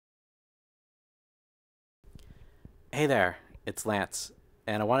Hey there, it's Lance,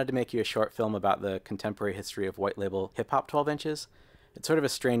 and I wanted to make you a short film about the contemporary history of white label hip hop 12 inches. It's sort of a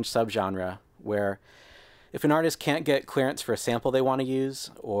strange subgenre where if an artist can't get clearance for a sample they want to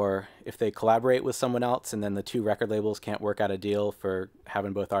use, or if they collaborate with someone else and then the two record labels can't work out a deal for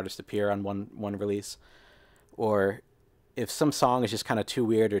having both artists appear on one release, or if some song is just kind of too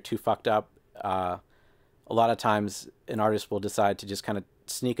weird or too fucked up, a lot of times an artist will decide to just kind of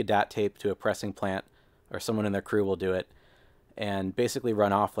sneak a DAT tape to a pressing plant, or someone in their crew will do it, and basically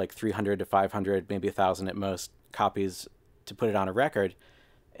run off like 300 to 500, maybe 1,000 at most, copies to put it on a record.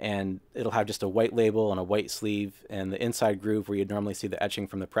 And it'll have just a white label and a white sleeve, and the inside groove where you'd normally see the etching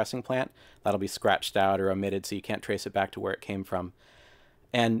from the pressing plant, that'll be scratched out or omitted so you can't trace it back to where it came from.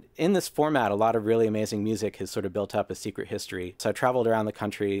 And in this format, a lot of really amazing music has sort of built up a secret history. So I traveled around the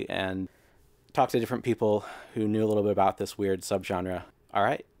country and talked to different people who knew a little bit about this weird subgenre. All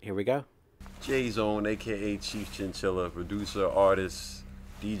right, here we go. J-Zone, aka Chief Chinchilla, producer, artist,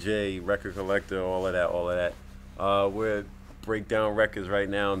 DJ, record collector, all of that. We're at Breakdown Records right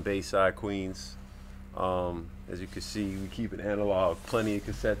now in Bayside, Queens. As you can see, we keep it analog, plenty of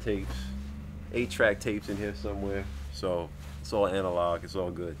cassette tapes, 8-track tapes in here somewhere. So it's all analog, it's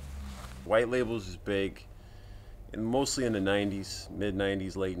all good. White labels is big, and mostly in the 90s,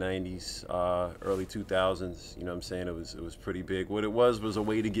 mid-90s, late 90s, early 2000s, you know what I'm saying? It was pretty big. What it was a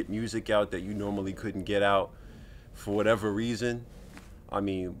way to get music out that you normally couldn't get out for whatever reason. I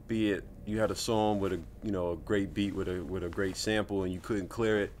mean, be it you had a song with a great beat with a great sample and you couldn't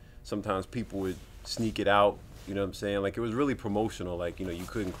clear it. Sometimes people would sneak it out, you know what I'm saying? Like, it was really promotional, like, you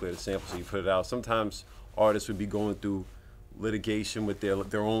couldn't clear the sample, so you put it out. Sometimes artists would be going through litigation with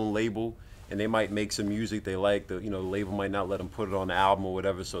their own label, and they might make some music they like, the label might not let them put it on the album or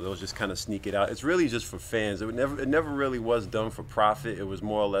whatever, so they'll just kind of sneak it out. It's really just for fans. It never really was done for profit. It was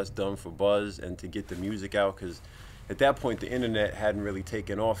more or less done for buzz and to get the music out, because at that point the internet hadn't really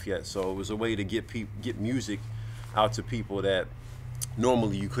taken off yet, so it was a way to get music out to people that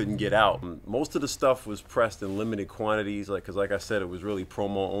normally you couldn't get out. Most of the stuff was pressed in limited quantities, because like I said, it was really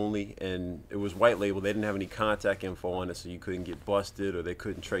promo only, and it was white label. They didn't have any contact info on it, so you couldn't get busted or they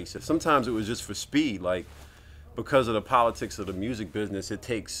couldn't trace it. Sometimes it was just for speed, like because of the politics of the music business, it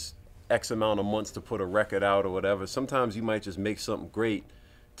takes X amount of months to put a record out or whatever. Sometimes you might just make something great,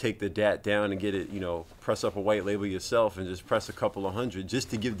 take the DAT down and get it, press up a white label yourself and just press a couple of hundred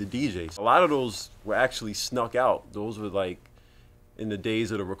just to give the DJs. A lot of those were actually snuck out. Those were like, in the days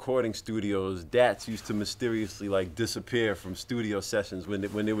of the recording studios, DATs used to mysteriously like disappear from studio sessions when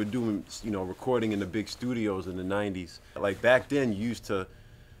they were doing, recording in the big studios in the 90s. Like back then, you used to,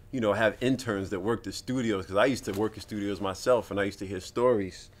 have interns that worked at studios, because I used to work at studios myself, and I used to hear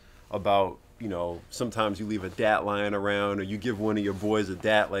stories about, sometimes you leave a DAT lying around, or you give one of your boys a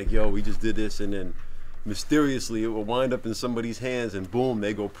DAT, like, yo, we just did this, and then mysteriously it will wind up in somebody's hands, and boom,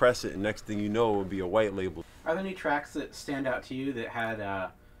 they go press it, and next thing you know, it will be a white label. Are there any tracks that stand out to you that had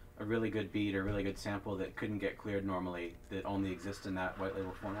a really good beat or really good sample that couldn't get cleared normally, that only exist in that white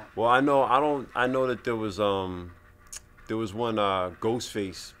label format? Well, I know that there was one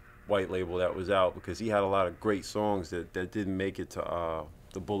Ghostface white label that was out, because he had a lot of great songs that didn't make it to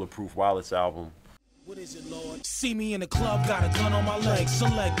the Bulletproof Wallets album. What is it, Lord? See me in the club, got a gun on my leg.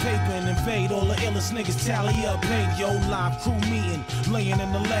 Select paper and invade all the illest niggas. Tally up, paid, yo, live crew meeting. Laying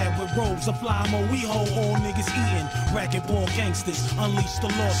in the lab with robes of fly mo. We hold all niggas eating. Racquetball gangsters, unleash the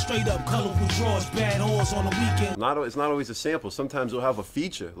law. Straight up, colorful drawers, bad whores on the weekend. It's not always a sample. Sometimes you'll have a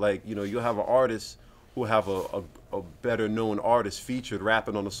feature. Like, you'll have an artist who have a better known artist featured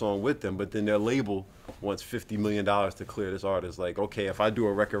rapping on a song with them, but then their label wants $50 million to clear this artist. Like, okay, if I do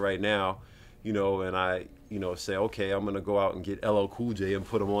a record right now, and I, say, okay, I'm gonna go out and get LL Cool J and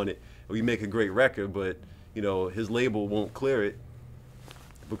put him on it. We make a great record, but, his label won't clear it.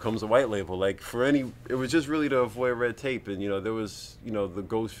 It becomes a white label. Like, it was just really to avoid red tape. And, there was, the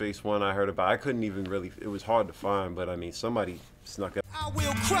Ghostface one I heard about. I couldn't even really, it was hard to find, but I mean, somebody snuck it. I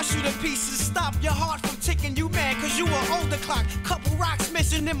will crush you to pieces, stop your heart from ticking. You mad cause you are on the clock, couple rocks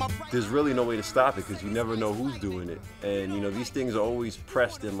missing in my... There's really no way to stop it, because you never know who's doing it. And these things are always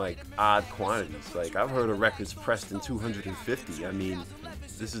pressed in like odd quantities. Like, I've heard of records pressed in 250. I mean,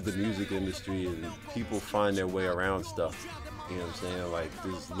 this is the music industry, and people find their way around stuff. You know what I'm saying? Like,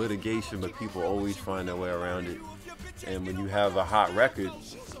 there's litigation, but people always find their way around it. And when you have a hot record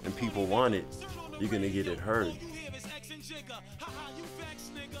and people want it, you're gonna get it heard.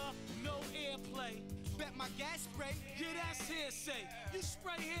 Bet my gas spray, yeah, that's hearsay. You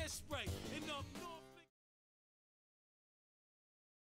spray hairspray.